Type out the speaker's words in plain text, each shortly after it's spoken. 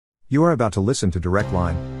You are about to listen to Direct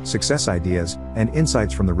Line, Success Ideas, and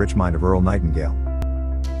Insights from the Rich Mind of Earl Nightingale.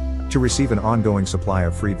 To receive an ongoing supply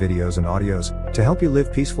of free videos and audios, to help you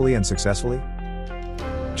live peacefully and successfully,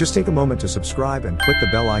 just take a moment to subscribe and click the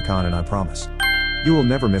bell icon, and I promise, you will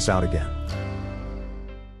never miss out again.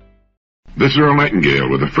 This is Earl Nightingale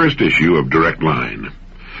with the first issue of Direct Line.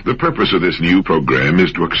 The purpose of this new program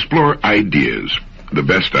is to explore ideas, the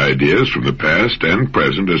best ideas from the past and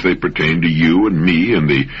present as they pertain to you and me and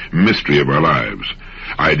the mystery of our lives.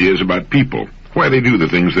 Ideas about people, why they do the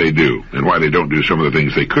things they do, and why they don't do some of the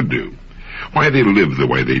things they could do. Why they live the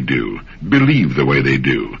way they do, believe the way they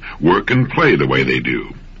do, work and play the way they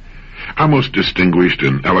do. Our most distinguished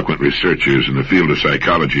and eloquent researchers in the field of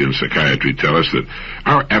psychology and psychiatry tell us that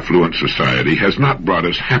our affluent society has not brought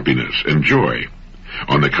us happiness and joy.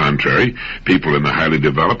 On the contrary, people in the highly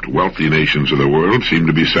developed, wealthy nations of the world seem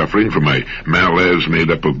to be suffering from a malaise made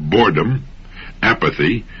up of boredom,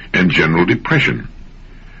 apathy, and general depression.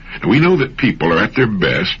 We know that people are at their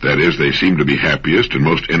best, that is, they seem to be happiest and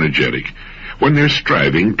most energetic, when they're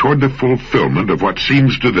striving toward the fulfillment of what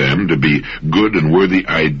seems to them to be good and worthy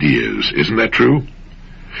ideas. Isn't that true?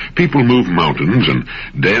 People move mountains and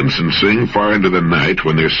dance and sing far into the night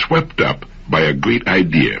when they're swept up by a great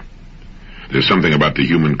idea. There's something about the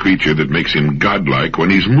human creature that makes him godlike when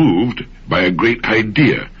he's moved by a great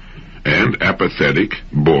idea, and apathetic,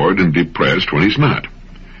 bored, and depressed when he's not.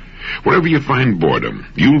 Wherever you find boredom,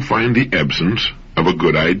 you'll find the absence of a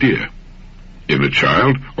good idea, in a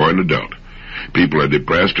child or an adult. People are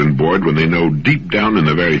depressed and bored when they know deep down in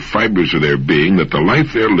the very fibers of their being that the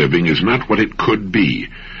life they're living is not what it could be,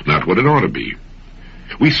 not what it ought to be.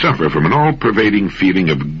 We suffer from an all-pervading feeling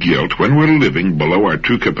of guilt when we're living below our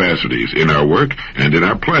true capacities in our work and in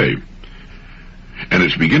our play. And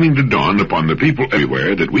it's beginning to dawn upon the people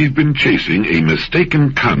everywhere that we've been chasing a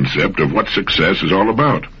mistaken concept of what success is all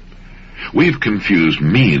about. We've confused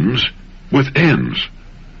means with ends.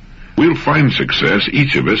 We'll find success,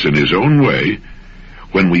 each of us in his own way,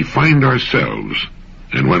 when we find ourselves,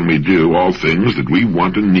 and when we do, all things that we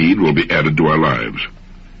want and need will be added to our lives.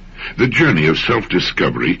 The journey of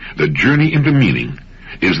self-discovery, the journey into meaning,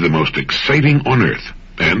 is the most exciting on earth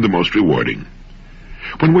and the most rewarding.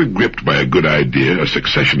 When we're gripped by a good idea, a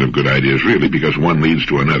succession of good ideas really, because one leads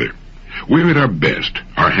to another, we're at our best,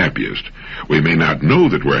 our happiest. We may not know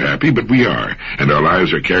that we're happy, but we are, and our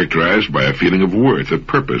lives are characterized by a feeling of worth, of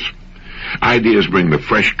purpose. Ideas bring the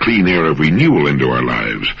fresh, clean air of renewal into our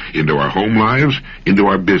lives, into our home lives, into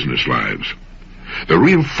our business lives. The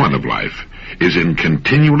real fun of life is in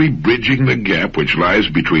continually bridging the gap which lies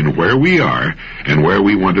between where we are and where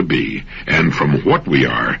we want to be, and from what we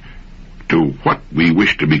are to what we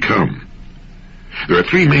wish to become. There are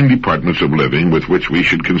three main departments of living with which we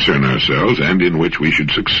should concern ourselves and in which we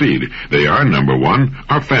should succeed. They are, number one,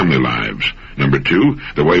 our family lives. Number two,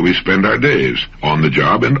 the way we spend our days, on the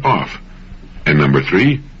job and off. And number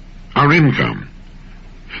three, our income.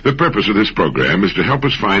 The purpose of this program is to help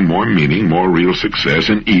us find more meaning, more real success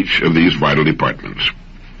in each of these vital departments.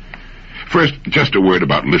 First, just a word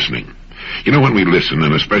about listening. You know, when we listen,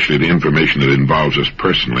 and especially to information that involves us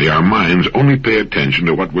personally, our minds only pay attention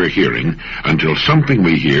to what we're hearing until something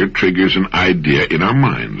we hear triggers an idea in our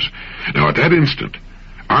minds. Now, at that instant,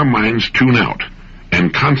 our minds tune out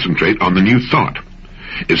and concentrate on the new thought.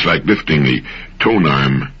 It's like lifting the tone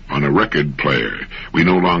arm on a record player. We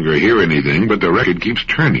no longer hear anything, but the record keeps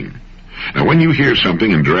turning. Now, when you hear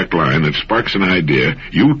something in Direct Line that sparks an idea,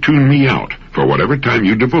 you tune me out for whatever time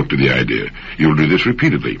you devote to the idea. You'll do this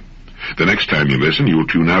repeatedly. The next time you listen, you'll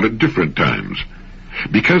tune out at different times.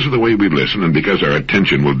 Because of the way we listen, and because our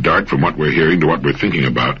attention will dart from what we're hearing to what we're thinking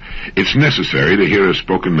about, it's necessary to hear a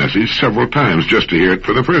spoken message several times just to hear it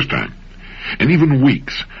for the first time. And even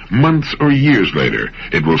weeks, months, or years later,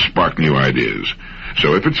 it will spark new ideas.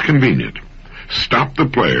 So if it's convenient, stop the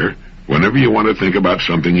player whenever you want to think about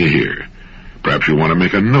something you hear. Perhaps you want to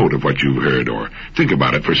make a note of what you've heard, or think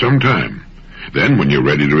about it for some time. Then, when you're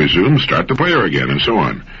ready to resume, start the player again, and so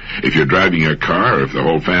on. If you're driving your car, or if the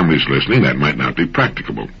whole family's listening, that might not be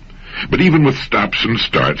practicable. But even with stops and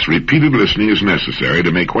starts, repeated listening is necessary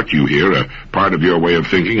to make what you hear a part of your way of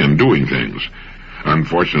thinking and doing things.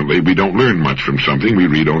 Unfortunately, we don't learn much from something we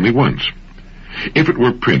read only once. If it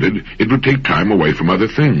were printed, it would take time away from other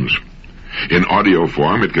things. In audio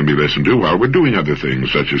form, it can be listened to while we're doing other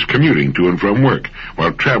things, such as commuting to and from work,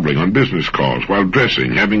 while traveling on business calls, while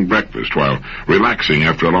dressing, having breakfast, while relaxing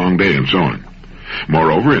after a long day, and so on.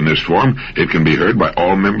 Moreover, in this form, it can be heard by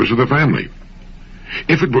all members of the family.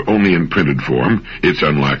 If it were only in printed form, it's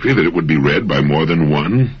unlikely that it would be read by more than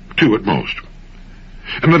one, two at most.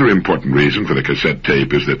 Another important reason for the cassette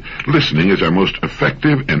tape is that listening is our most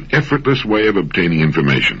effective and effortless way of obtaining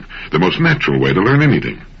information, the most natural way to learn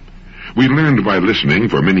anything. We learned by listening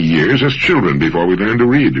for many years as children before we learned to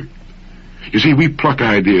read. You see, we pluck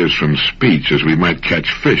ideas from speech as we might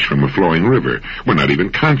catch fish from a flowing river. We're not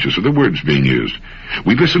even conscious of the words being used.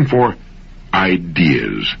 We listen for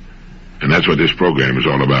ideas, and that's what this program is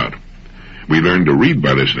all about. We learn to read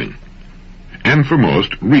by listening. And for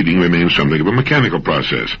most, reading remains something of a mechanical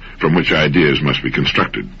process from which ideas must be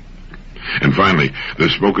constructed. And finally, the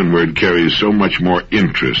spoken word carries so much more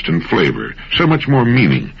interest and flavor, so much more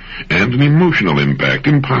meaning, and an emotional impact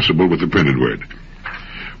impossible with the printed word.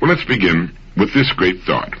 Well, let's begin with this great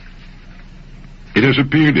thought. It has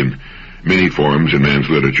appeared in many forms in man's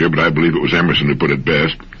literature, but I believe it was Emerson who put it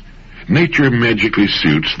best. Nature magically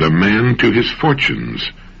suits the man to his fortunes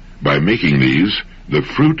by making these the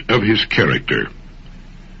fruit of his character.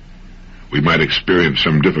 We might experience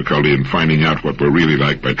some difficulty in finding out what we're really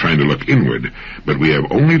like by trying to look inward, but we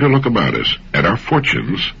have only to look about us at our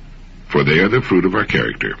fortunes, for they are the fruit of our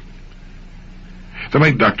character. The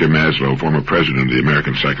late Dr. Maslow, former president of the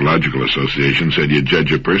American Psychological Association, said you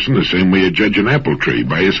judge a person the same way you judge an apple tree,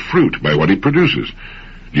 by his fruit, by what he produces.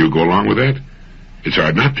 Do you go along with that? It's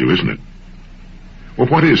hard not to, isn't it? Well,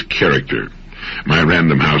 what is character? My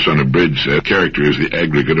Random House on a Bridge says character is the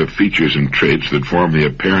aggregate of features and traits that form the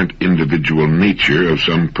apparent individual nature of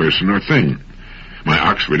some person or thing. My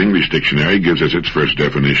Oxford English Dictionary gives as its first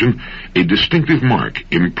definition a distinctive mark,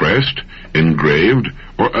 impressed, engraved,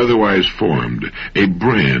 or otherwise formed, a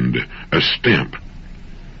brand, a stamp.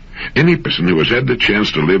 Any person who has had the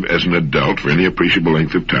chance to live as an adult for any appreciable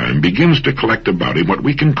length of time begins to collect about him what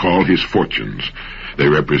we can call his fortunes. They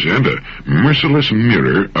represent a merciless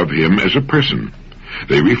mirror of him as a person.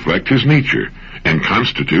 They reflect his nature and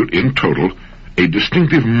constitute, in total, a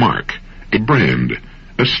distinctive mark, a brand,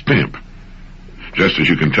 a stamp. Just as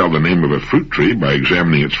you can tell the name of a fruit tree by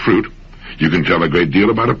examining its fruit, you can tell a great deal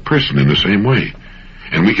about a person in the same way.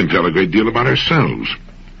 And we can tell a great deal about ourselves.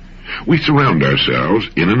 We surround ourselves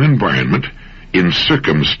in an environment, in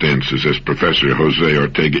circumstances, as Professor Jose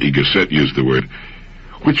Ortega y Gasset used the word,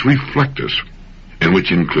 which reflect us, and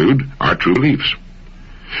which include our true beliefs.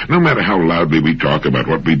 No matter how loudly we talk about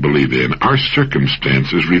what we believe in, our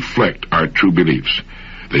circumstances reflect our true beliefs.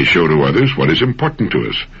 They show to others what is important to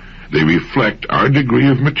us. They reflect our degree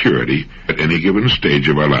of maturity at any given stage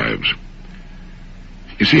of our lives.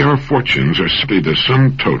 You see, our fortunes are simply the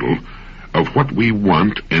sum total of what we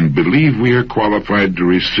want and believe we are qualified to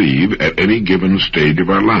receive at any given stage of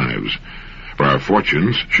our lives. For our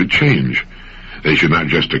fortunes should change. They should not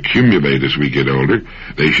just accumulate as we get older,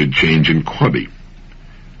 they should change in quality.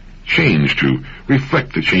 Change to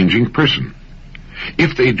reflect the changing person.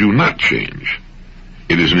 If they do not change,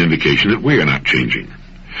 it is an indication that we are not changing.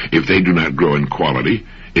 If they do not grow in quality,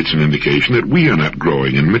 it's an indication that we are not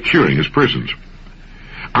growing and maturing as persons.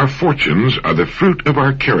 Our fortunes are the fruit of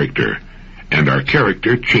our character, and our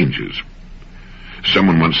character changes.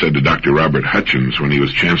 Someone once said to Dr. Robert Hutchins when he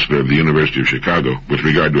was Chancellor of the University of Chicago with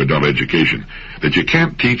regard to adult education that you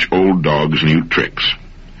can't teach old dogs new tricks.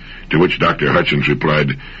 To which Dr. Hutchins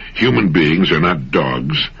replied, human beings are not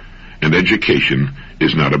dogs, and education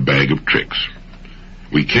is not a bag of tricks.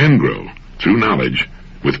 We can grow through knowledge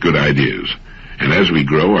with good ideas, and as we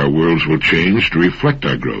grow, our worlds will change to reflect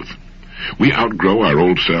our growth. We outgrow our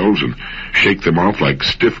old selves and shake them off like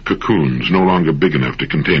stiff cocoons no longer big enough to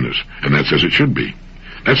contain us, and that's as it should be.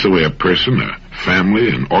 That's the way a person, a family,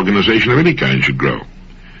 an organization of any kind should grow.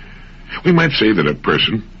 We might say that a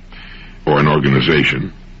person, or an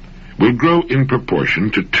organization, will grow in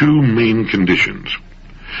proportion to two main conditions.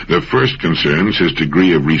 The first concerns his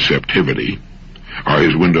degree of receptivity. Are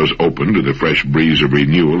his windows open to the fresh breeze of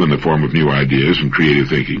renewal in the form of new ideas and creative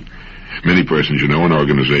thinking? Many persons, in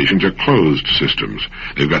organizations are closed systems.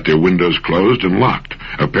 They've got their windows closed and locked,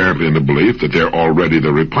 apparently in the belief that they're already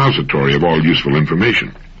the repository of all useful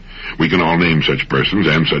information. We can all name such persons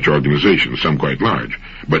and such organizations, some quite large,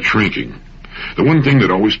 but shrinking. The one thing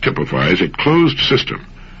that always typifies a closed system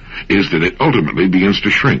is that it ultimately begins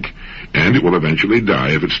to shrink, and it will eventually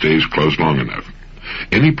die if it stays closed long enough.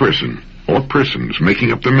 Any person or persons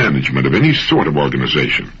making up the management of any sort of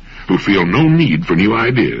organization who feel no need for new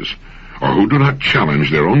ideas, or who do not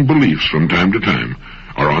challenge their own beliefs from time to time,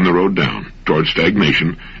 are on the road down toward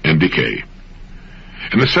stagnation and decay.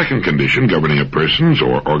 And the second condition governing a person's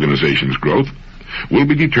or organization's growth will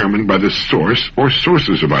be determined by the source or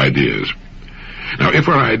sources of ideas. Now, if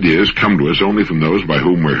our ideas come to us only from those by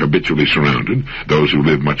whom we're habitually surrounded, those who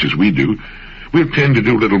live much as we do, we'll tend to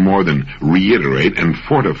do little more than reiterate and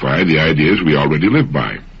fortify the ideas we already live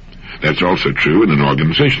by. That's also true in an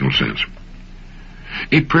organizational sense.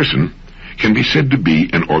 A person can be said to be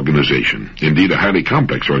an organization, indeed a highly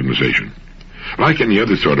complex organization. Like any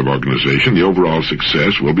other sort of organization, the overall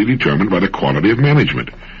success will be determined by the quality of management.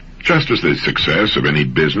 Just as the success of any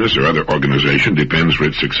business or other organization depends for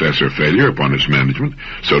its success or failure upon its management,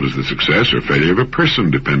 so does the success or failure of a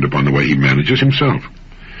person depend upon the way he manages himself.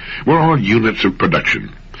 We're all units of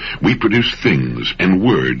production. We produce things and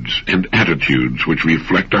words and attitudes which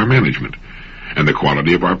reflect our management, and the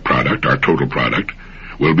quality of our product, our total product,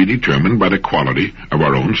 will be determined by the quality of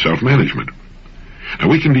our own self-management. Now,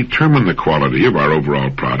 we can determine the quality of our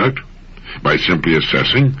overall product by simply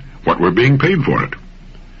assessing what we're being paid for it.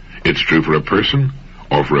 It's true for a person,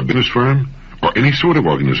 or for a business firm, or any sort of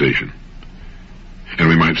organization. And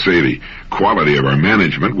we might say the quality of our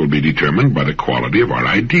management will be determined by the quality of our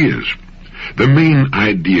ideas. The main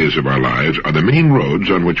ideas of our lives are the main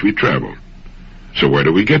roads on which we travel. So where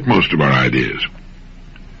do we get most of our ideas?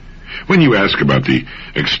 When you ask about the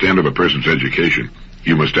extent of a person's education,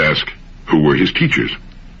 you must ask, who were his teachers?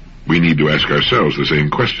 We need to ask ourselves the same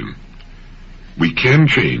question. We can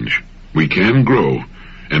change, we can grow,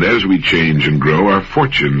 and as we change and grow, our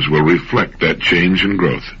fortunes will reflect that change and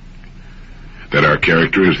growth. That our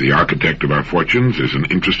character is the architect of our fortunes is an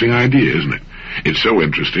interesting idea, isn't it? It's so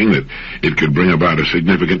interesting that it could bring about a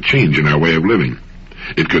significant change in our way of living.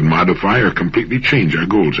 It could modify or completely change our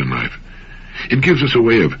goals in life. It gives us a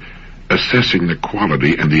way of assessing the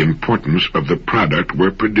quality and the importance of the product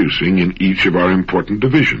we're producing in each of our important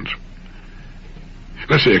divisions.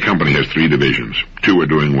 Let's say a company has 3 divisions. 2 are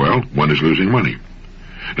doing well, 1 is losing money.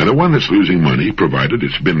 Now, the one that's losing money, provided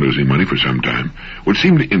it's been losing money for some time, would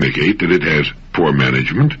seem to indicate that it has poor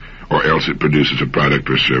management, or else it produces a product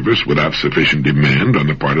or service without sufficient demand on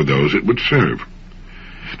the part of those it would serve.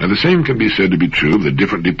 Now, the same can be said to be true of the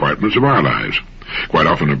different departments of our lives. Quite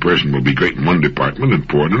often a person will be great in one department and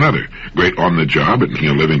poor in another. Great on the job and making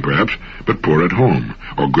a living perhaps, but poor at home,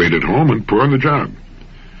 or great at home and poor on the job.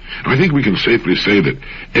 I think we can safely say that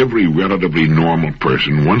every relatively normal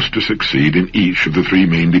person wants to succeed in each of the 3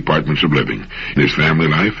 main departments of living. In his family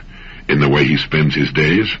life, in the way he spends his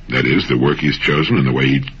days, that is, the work he's chosen and the way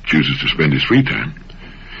he chooses to spend his free time.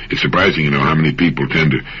 It's surprising, how many people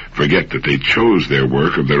tend to forget that they chose their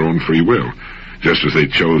work of their own free will, just as they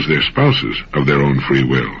chose their spouses of their own free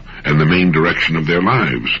will, and the main direction of their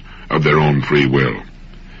lives of their own free will.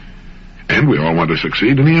 And we all want to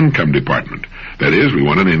succeed in the income department. That is, we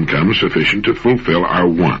want an income sufficient to fulfill our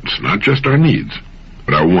wants, not just our needs,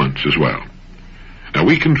 but our wants as well. Now,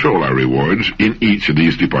 we control our rewards in each of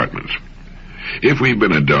these departments. If we've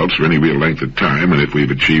been adults for any real length of time, and if we've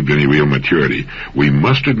achieved any real maturity, we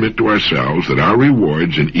must admit to ourselves that our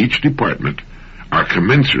rewards in each department are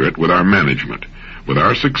commensurate with our management, with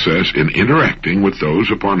our success in interacting with those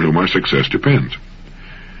upon whom our success depends.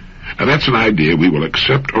 Now, that's an idea we will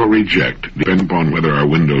accept or reject, depending upon whether our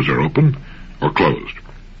windows are open or closed.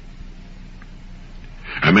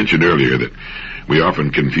 I mentioned earlier that we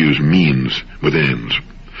often confuse means with ends.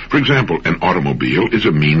 For example, an automobile is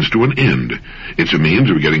a means to an end. It's a means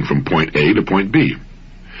of getting from point A to point B.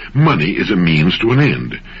 Money is a means to an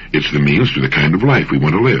end. It's the means to the kind of life we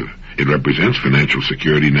want to live. It represents financial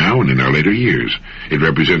security now and in our later years. It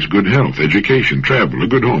represents good health, education, travel, a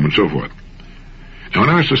good home, and so forth. Now, in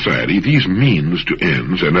our society, these means to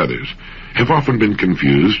ends and others have often been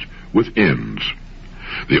confused with ends.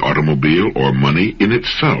 The automobile, or money, in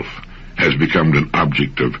itself has become an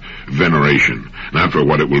object of veneration, not for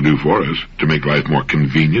what it will do for us to make life more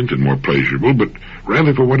convenient and more pleasurable, but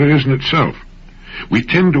rather for what it is in itself. We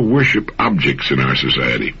tend to worship objects in our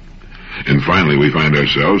society. And finally, we find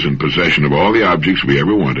ourselves in possession of all the objects we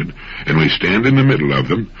ever wanted, and we stand in the middle of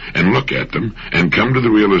them and look at them and come to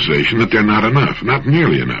the realization that they're not enough, not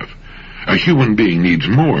nearly enough. A human being needs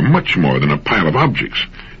more, much more than a pile of objects,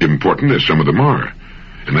 important as some of them are.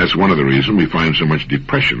 And that's one of the reasons we find so much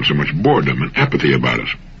depression, so much boredom and apathy about us.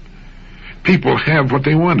 People have what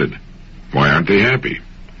they wanted. Why aren't they happy?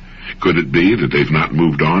 Could it be that they've not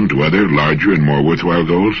moved on to other, larger and more worthwhile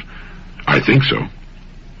goals? I think so.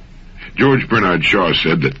 George Bernard Shaw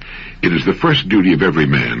said that it is the first duty of every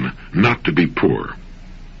man not to be poor.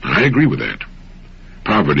 I agree with that.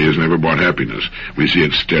 Poverty has never brought happiness. We see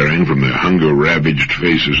it staring from the hunger-ravaged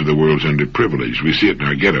faces of the world's underprivileged. We see it in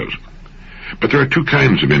our ghettos. But there are 2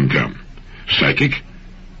 kinds of income, psychic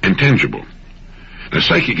and tangible. Now,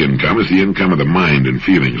 psychic income is the income of the mind and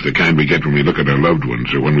feelings, the kind we get when we look at our loved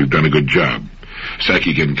ones or when we've done a good job.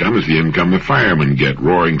 Psychic income is the income the firemen get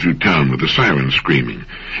roaring through town with the sirens screaming.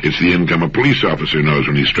 It's the income a police officer knows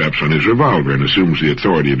when he straps on his revolver and assumes the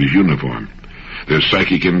authority of his uniform. There's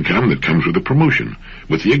psychic income that comes with a promotion,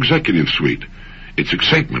 with the executive suite. It's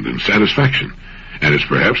excitement and satisfaction, and it's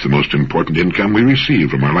perhaps the most important income we receive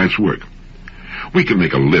from our life's work. We can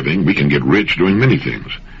make a living, we can get rich doing many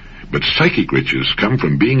things, but psychic riches come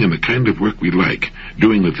from being in the kind of work we like,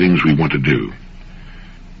 doing the things we want to do.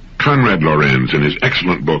 Conrad Lorenz, in his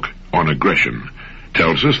excellent book, On Aggression,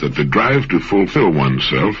 tells us that the drive to fulfill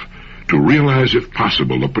oneself, to realize if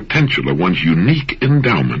possible the potential of one's unique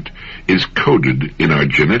endowment, is coded in our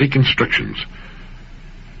genetic instructions.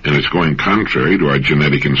 And it's going contrary to our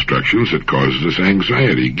genetic instructions that causes us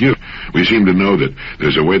anxiety, guilt. We seem to know that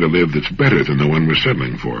there's a way to live that's better than the one we're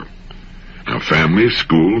settling for. Now, families,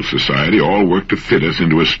 schools, society all work to fit us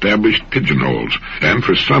into established pigeonholes, and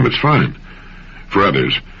for some it's fine. For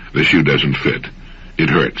others, the shoe doesn't fit. It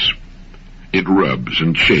hurts. It rubs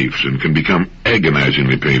and chafes and can become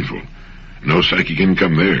agonizingly painful. No psychic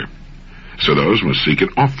income there. So those must seek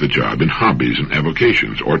it off the job in hobbies and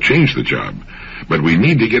avocations, or change the job. But we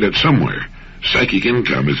need to get it somewhere. Psychic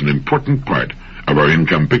income is an important part of our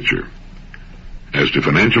income picture. As to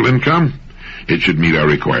financial income, it should meet our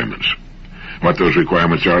requirements. What those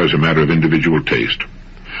requirements are is a matter of individual taste.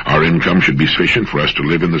 Our income should be sufficient for us to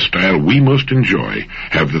live in the style we most enjoy,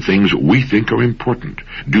 have the things we think are important,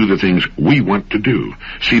 do the things we want to do,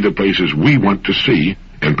 see the places we want to see,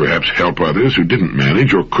 and perhaps help others who didn't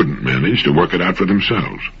manage or couldn't manage to work it out for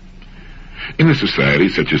themselves. In a society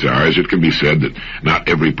such as ours, it can be said that not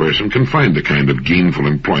every person can find the kind of gainful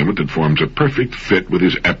employment that forms a perfect fit with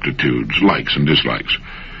his aptitudes, likes, and dislikes.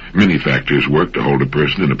 Many factors work to hold a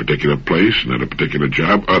person in a particular place and at a particular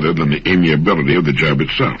job other than the amiability of the job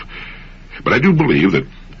itself. But I do believe that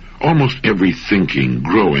almost every thinking,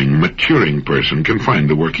 growing, maturing person can find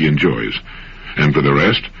the work he enjoys. And for the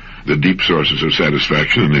rest, the deep sources of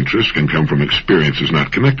satisfaction and interest can come from experiences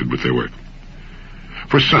not connected with their work.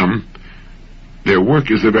 For some, their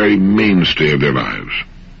work is the very mainstay of their lives.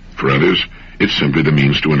 For others, it's simply the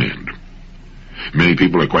means to an end. Many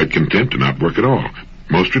people are quite content to not work at all.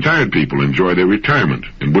 Most retired people enjoy their retirement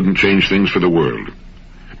and wouldn't change things for the world.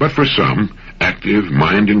 But for some, active,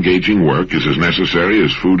 mind-engaging work is as necessary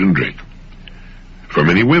as food and drink. For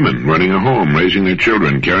many women, running a home, raising their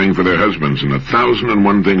children, caring for their husbands, and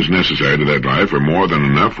 1,001 things necessary to that life are more than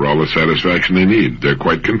enough for all the satisfaction they need. They're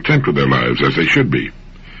quite content with their lives, as they should be.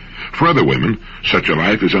 For other women, such a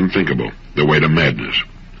life is unthinkable, the way to madness.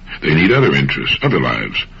 They need other interests, other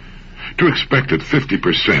lives. To expect that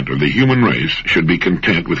 50% of the human race should be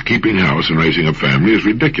content with keeping house and raising a family is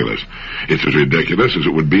ridiculous. It's as ridiculous as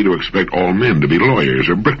it would be to expect all men to be lawyers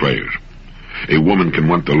or bricklayers. A woman can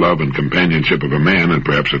want the love and companionship of a man and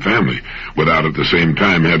perhaps a family, without at the same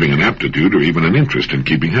time having an aptitude or even an interest in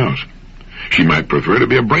keeping house. She might prefer to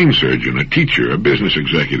be a brain surgeon, a teacher, a business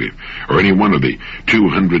executive, or any one of the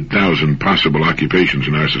 200,000 possible occupations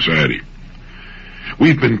in our society.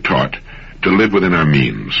 We've been taught to live within our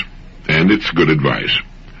means, and it's good advice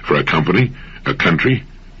for a company, a country,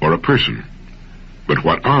 or a person. But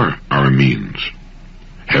what are our means?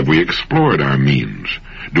 Have we explored our means?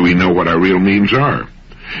 Do we know what our real means are?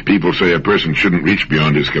 People say a person shouldn't reach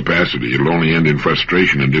beyond his capacity. It'll only end in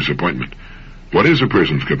frustration and disappointment. What is a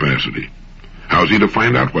person's capacity? How's he to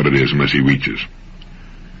find out what it is unless he reaches?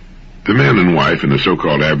 The man and wife in the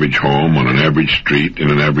so-called average home on an average street in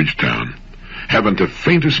an average town haven't the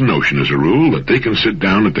faintest notion, as a rule, that they can sit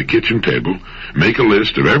down at the kitchen table, make a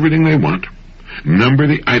list of everything they want, number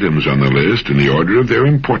the items on the list in the order of their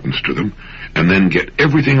importance to them, and then get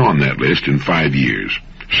everything on that list in 5 years,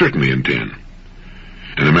 certainly in 10.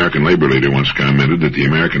 An American labor leader once commented that the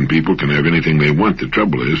American people can have anything they want. The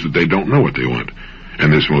trouble is that they don't know what they want,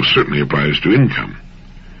 and this most certainly applies to income.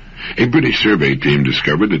 A British survey team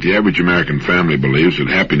discovered that the average American family believes that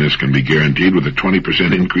happiness can be guaranteed with a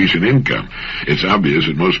 20% increase in income. It's obvious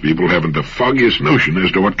that most people haven't the foggiest notion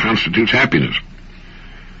as to what constitutes happiness.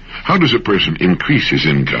 How does a person increase his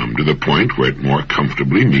income to the point where it more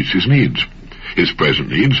comfortably meets his needs, his present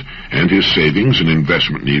needs, and his savings and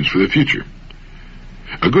investment needs for the future?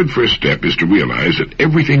 A good first step is to realize that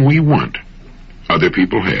everything we want, other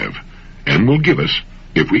people have, and will give us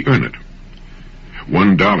if we earn it.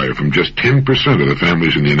 $1 from just 10% of the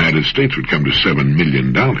families in the United States would come to $7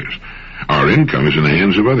 million. Our income is in the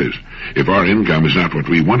hands of others. If our income is not what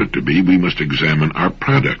we want it to be, we must examine our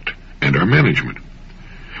product and our management.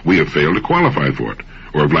 We have failed to qualify for it,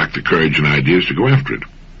 or have lacked the courage and ideas to go after it.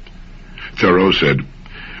 Thoreau said,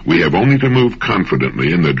 "We have only to move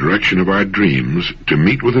confidently in the direction of our dreams to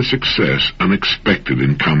meet with a success unexpected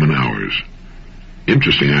in common hours."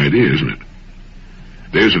 Interesting idea, isn't it?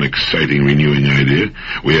 There's an exciting, renewing idea.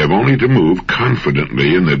 We have only to move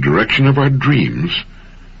confidently in the direction of our dreams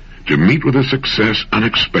to meet with a success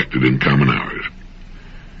unexpected in common hours.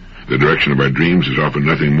 The direction of our dreams is often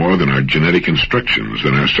nothing more than our genetic instructions,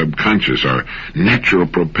 than our subconscious, our natural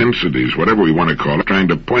propensities, whatever we want to call it, trying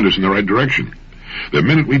to point us in the right direction. The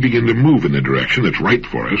minute we begin to move in the direction that's right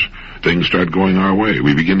for us, things start going our way.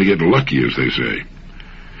 We begin to get lucky, as they say.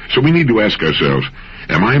 So we need to ask ourselves,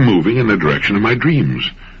 am I moving in the direction of my dreams?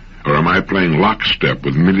 Or am I playing lockstep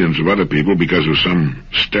with millions of other people because of some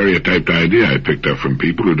stereotyped idea I picked up from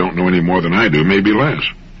people who don't know any more than I do, maybe less?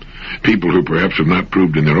 People who perhaps have not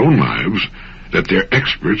proved in their own lives that they're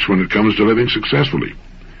experts when it comes to living successfully.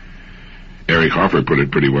 Eric Hoffer put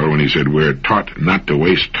it pretty well when he said, we're taught not to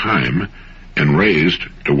waste time and raised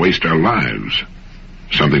to waste our lives.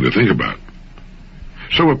 Something to think about.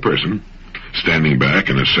 So a person, standing back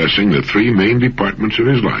and assessing the three main departments of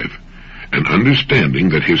his life, and understanding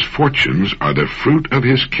that his fortunes are the fruit of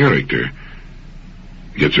his character,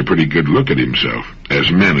 gets a pretty good look at himself as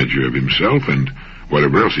manager of himself and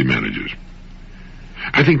whatever else he manages.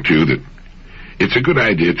 I think, too, that it's a good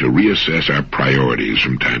idea to reassess our priorities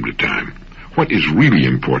from time to time. What is really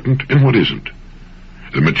important and what isn't?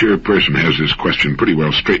 The mature person has this question pretty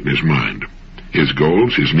well straight in his mind. His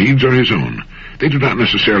goals, his needs are his own. They do not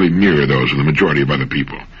necessarily mirror those of the majority of other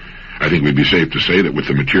people. I think we'd be safe to say that with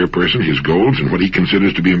the mature person, his goals and what he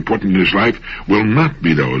considers to be important in his life will not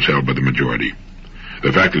be those held by the majority.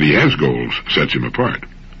 The fact that he has goals sets him apart.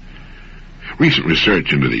 Recent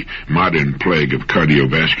research into the modern plague of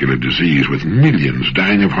cardiovascular disease, with millions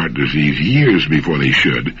dying of heart disease years before they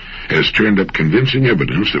should, has turned up convincing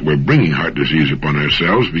evidence that we're bringing heart disease upon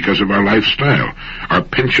ourselves because of our lifestyle, our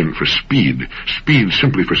penchant for speed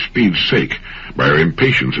simply for speed's sake, by our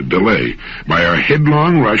impatience at delay, by our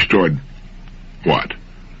headlong rush toward what?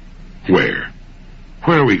 Where?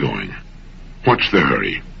 Where are we going? What's the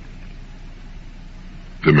hurry?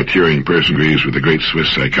 The maturing person agrees with the great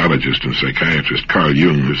Swiss psychologist and psychiatrist Carl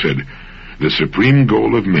Jung, who said, the supreme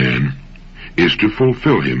goal of man is to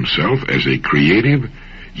fulfill himself as a creative,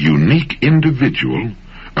 unique individual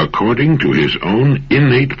according to his own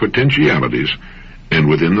innate potentialities and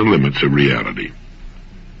within the limits of reality.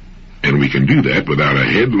 And we can do that without a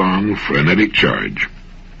headlong, frenetic charge.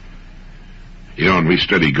 You know, when we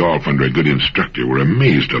study golf under a good instructor, we're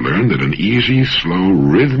amazed to learn that an easy, slow,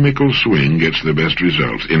 rhythmical swing gets the best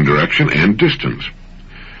results in direction and distance.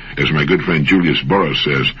 As my good friend Julius Boros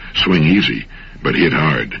says, swing easy, but hit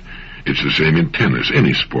hard. It's the same in tennis,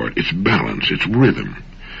 any sport. It's balance, it's rhythm.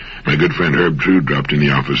 My good friend Herb True dropped in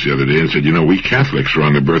the office the other day and said, you know, we Catholics are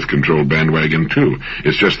on the birth control bandwagon too.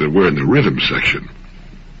 It's just that we're in the rhythm section.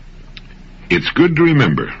 It's good to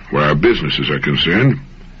remember, where our businesses are concerned,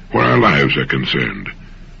 where our lives are concerned,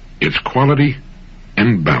 it's quality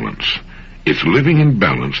and balance. It's living in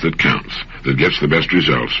balance that counts, that gets the best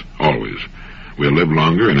results, always. We'll live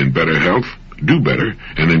longer and in better health, do better,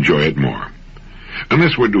 and enjoy it more.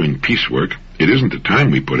 Unless we're doing piecework, it isn't the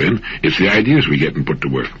time we put in, it's the ideas we get and put to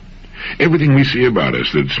work. Everything we see about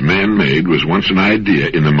us that's man-made was once an idea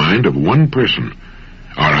in the mind of one person.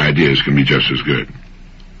 Our ideas can be just as good.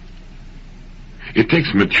 It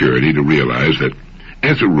takes maturity to realize that,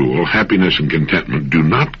 as a rule, happiness and contentment do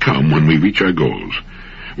not come when we reach our goals.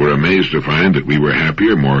 We're amazed to find that we were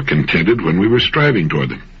happier, more contented when we were striving toward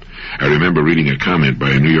them. I remember reading a comment by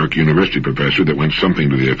a New York University professor that went something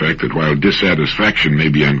to the effect that while dissatisfaction may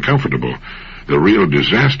be uncomfortable, the real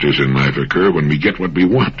disasters in life occur when we get what we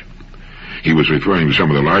want. He was referring to some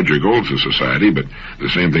of the larger goals of society, but the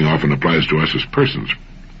same thing often applies to us as persons.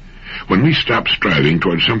 When we stop striving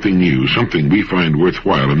toward something new, something we find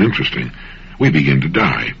worthwhile and interesting, we begin to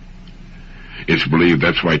die. It's believed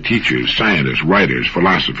that's why teachers, scientists, writers,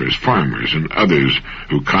 philosophers, farmers, and others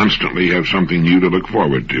who constantly have something new to look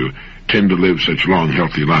forward to tend to live such long,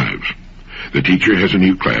 healthy lives. The teacher has a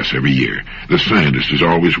new class every year. The scientist is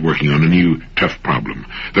always working on a new, tough problem.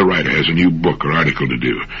 The writer has a new book or article to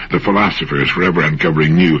do. The philosopher is forever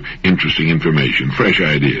uncovering new, interesting information, fresh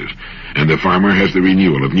ideas. And the farmer has the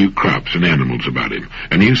renewal of new crops and animals about him,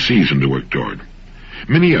 a new season to work toward.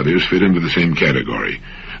 Many others fit into the same category.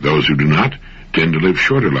 Those who do not tend to live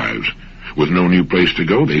shorter lives. With no new place to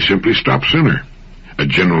go, they simply stop sooner. A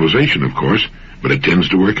generalization, of course, but it tends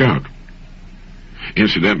to work out.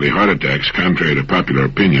 Incidentally, heart attacks, contrary to popular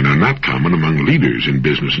opinion, are not common among leaders in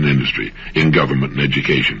business and industry, in government and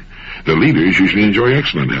education. The leaders usually enjoy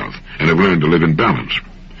excellent health and have learned to live in balance.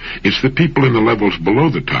 It's the people in the levels below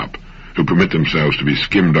the top who permit themselves to be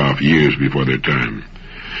skimmed off years before their time.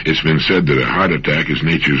 It's been said that a heart attack is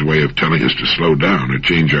nature's way of telling us to slow down or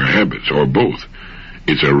change our habits, or both.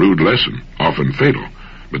 It's a rude lesson, often fatal,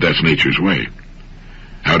 but that's nature's way.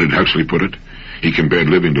 How did Huxley put it? He compared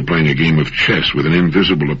living to playing a game of chess with an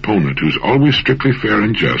invisible opponent who's always strictly fair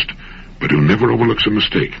and just, but who never overlooks a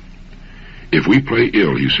mistake. If we play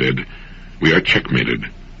ill, he said, we are checkmated,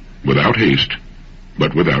 without haste,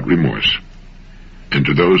 but without remorse. And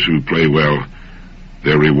to those who play well,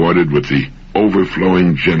 they're rewarded with the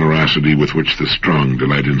overflowing generosity with which the strong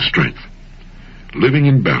delight in strength. Living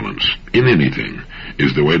in balance, in anything,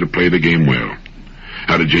 is the way to play the game well.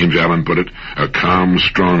 How did James Allen put it? A calm,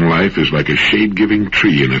 strong life is like a shade-giving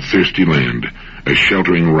tree in a thirsty land, a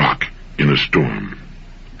sheltering rock in a storm.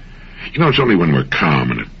 You know, it's only when we're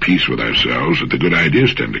calm and at peace with ourselves that the good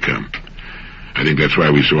ideas tend to come. I think that's why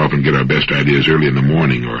we so often get our best ideas early in the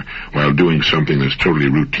morning or while doing something that's totally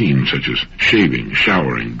routine, such as shaving,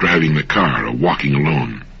 showering, driving the car, or walking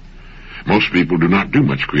alone. Most people do not do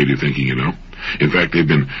much creative thinking, you know. In fact, they've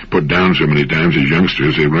been put down so many times as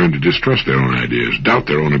youngsters they learn to distrust their own ideas, doubt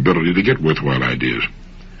their own ability to get worthwhile ideas.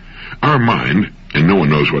 Our mind, and no one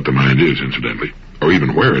knows what the mind is, incidentally, or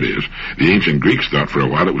even where it is. The ancient Greeks thought for a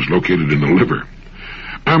while it was located in the liver.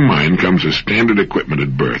 Our mind comes as standard equipment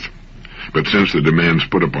at birth. But since the demands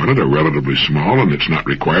put upon it are relatively small and it's not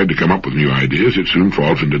required to come up with new ideas, it soon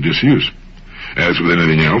falls into disuse. As with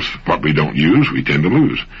anything else, what we don't use, we tend to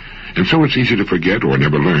lose. And so it's easy to forget or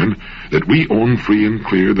never learn that we own free and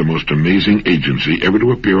clear the most amazing agency ever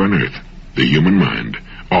to appear on earth, the human mind,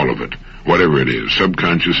 all of it, whatever it is,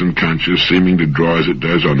 subconscious and conscious, seeming to draw as it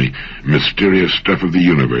does on the mysterious stuff of the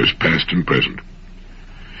universe, past and present.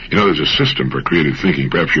 You know, there's a system for creative thinking.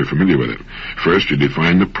 Perhaps you're familiar with it. First, you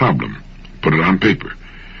define the problem. Put it on paper.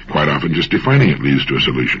 Quite often, just defining it leads to a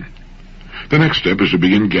solution. The next step is to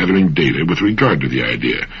begin gathering data with regard to the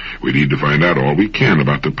idea. We need to find out all we can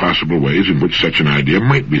about the possible ways in which such an idea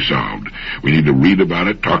might be solved. We need to read about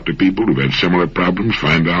it, talk to people who've had similar problems,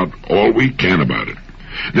 find out all we can about it.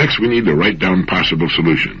 Next, we need to write down possible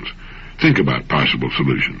solutions. Think about possible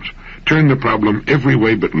solutions. Turn the problem every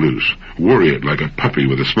way but loose. Worry it like a puppy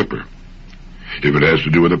with a slipper. If it has to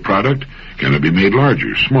do with a product, can it be made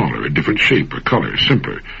larger, smaller, a different shape or color,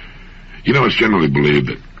 simpler? You know, it's generally believed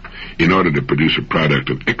that in order to produce a product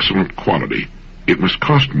of excellent quality, it must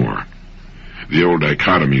cost more. The old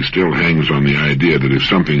dichotomy still hangs on the idea that if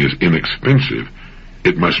something is inexpensive,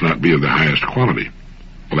 it must not be of the highest quality.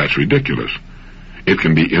 Well, that's ridiculous. It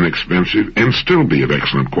can be inexpensive and still be of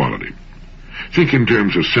excellent quality. Think in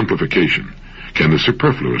terms of simplification. Can the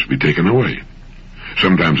superfluous be taken away?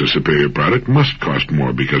 Sometimes a superior product must cost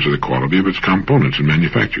more because of the quality of its components and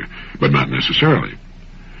manufacture, but not necessarily.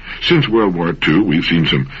 Since World War II, we've seen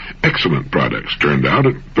some excellent products turned out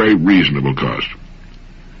at very reasonable cost.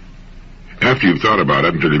 After you've thought about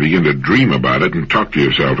it until you begin to dream about it and talk to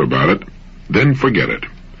yourself about it, then forget it.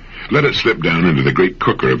 Let it slip down into the great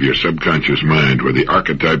cooker of your subconscious mind, where the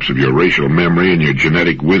archetypes of your racial memory and your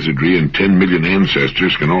genetic wizardry and 10 million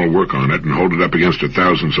ancestors can all work on it and hold it up against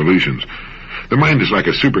 1,000 solutions. The mind is like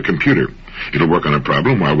a supercomputer. It'll work on a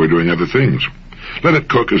problem while we're doing other things. Let it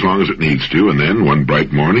cook as long as it needs to, and then, one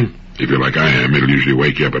bright morning, if you're like I am, it'll usually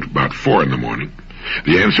wake you up at about 4 in the morning.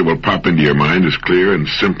 The answer will pop into your mind as clear and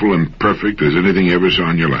simple and perfect as anything you ever saw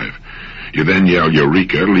in your life. You then yell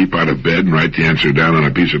Eureka, leap out of bed, and write the answer down on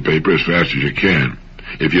a piece of paper as fast as you can.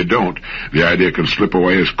 If you don't, the idea can slip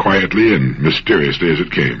away as quietly and mysteriously as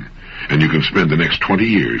it came, and you can spend the next 20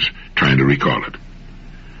 years trying to recall it.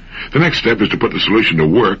 The next step is to put the solution to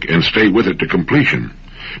work and stay with it to completion.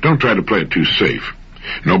 Don't try to play it too safe.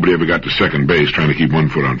 Nobody ever got to second base trying to keep one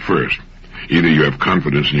foot on first. Either you have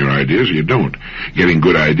confidence in your ideas or you don't. Getting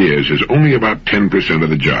good ideas is only about 10% of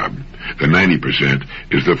the job. The 90%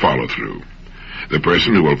 is the follow-through. The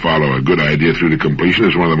person who will follow a good idea through to completion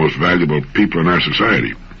is one of the most valuable people in our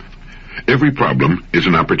society. Every problem is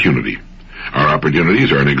an opportunity. Our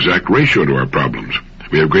opportunities are an exact ratio to our problems.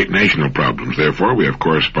 We have great national problems. Therefore, we have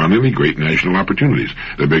correspondingly great national opportunities.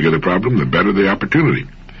 The bigger the problem, the better the opportunity.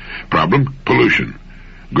 Problem, pollution.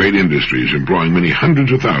 Great industries employing many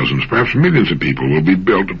hundreds of thousands, perhaps millions of people will be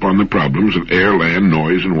built upon the problems of air, land,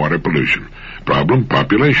 noise, and water pollution. Problem,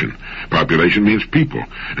 population. Population means people,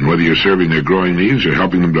 and whether you're serving their growing needs or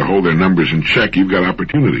helping them to hold their numbers in check, you've got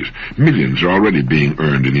opportunities. Millions are already being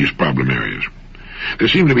earned in these problem areas. There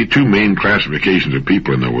seem to be two main classifications of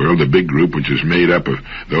people in the world, the big group, which is made up of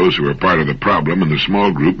those who are part of the problem, and the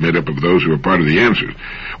small group made up of those who are part of the answer.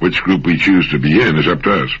 Which group we choose to be in is up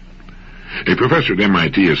to us. A professor at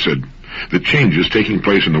MIT has said, the changes taking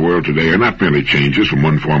place in the world today are not merely changes from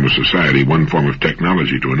one form of society, one form of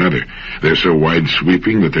technology to another. They're so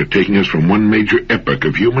wide-sweeping that they're taking us from one major epoch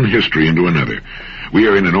of human history into another. We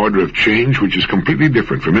are in an order of change which is completely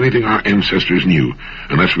different from anything our ancestors knew,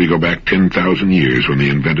 unless we go back 10,000 years when they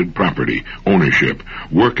invented property, ownership,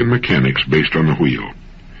 work and mechanics based on the wheel.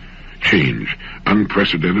 Change.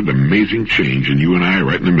 Unprecedented, amazing change, and you and I are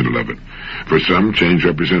right in the middle of it. For some, change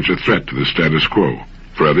represents a threat to the status quo.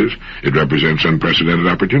 For others, it represents unprecedented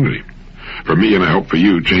opportunity. For me, and I hope for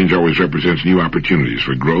you, change always represents new opportunities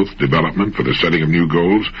for growth, development, for the setting of new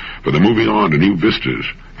goals, for the moving on to new vistas,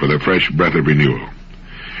 for the fresh breath of renewal.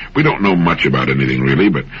 We don't know much about anything really,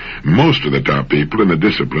 but most of the top people in the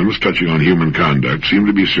disciplines touching on human conduct seem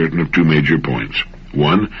to be certain of two major points.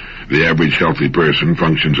 One, the average healthy person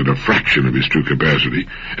functions at a fraction of his true capacity,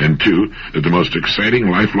 and two, that the most exciting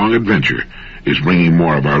lifelong adventure is bringing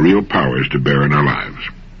more of our real powers to bear in our lives.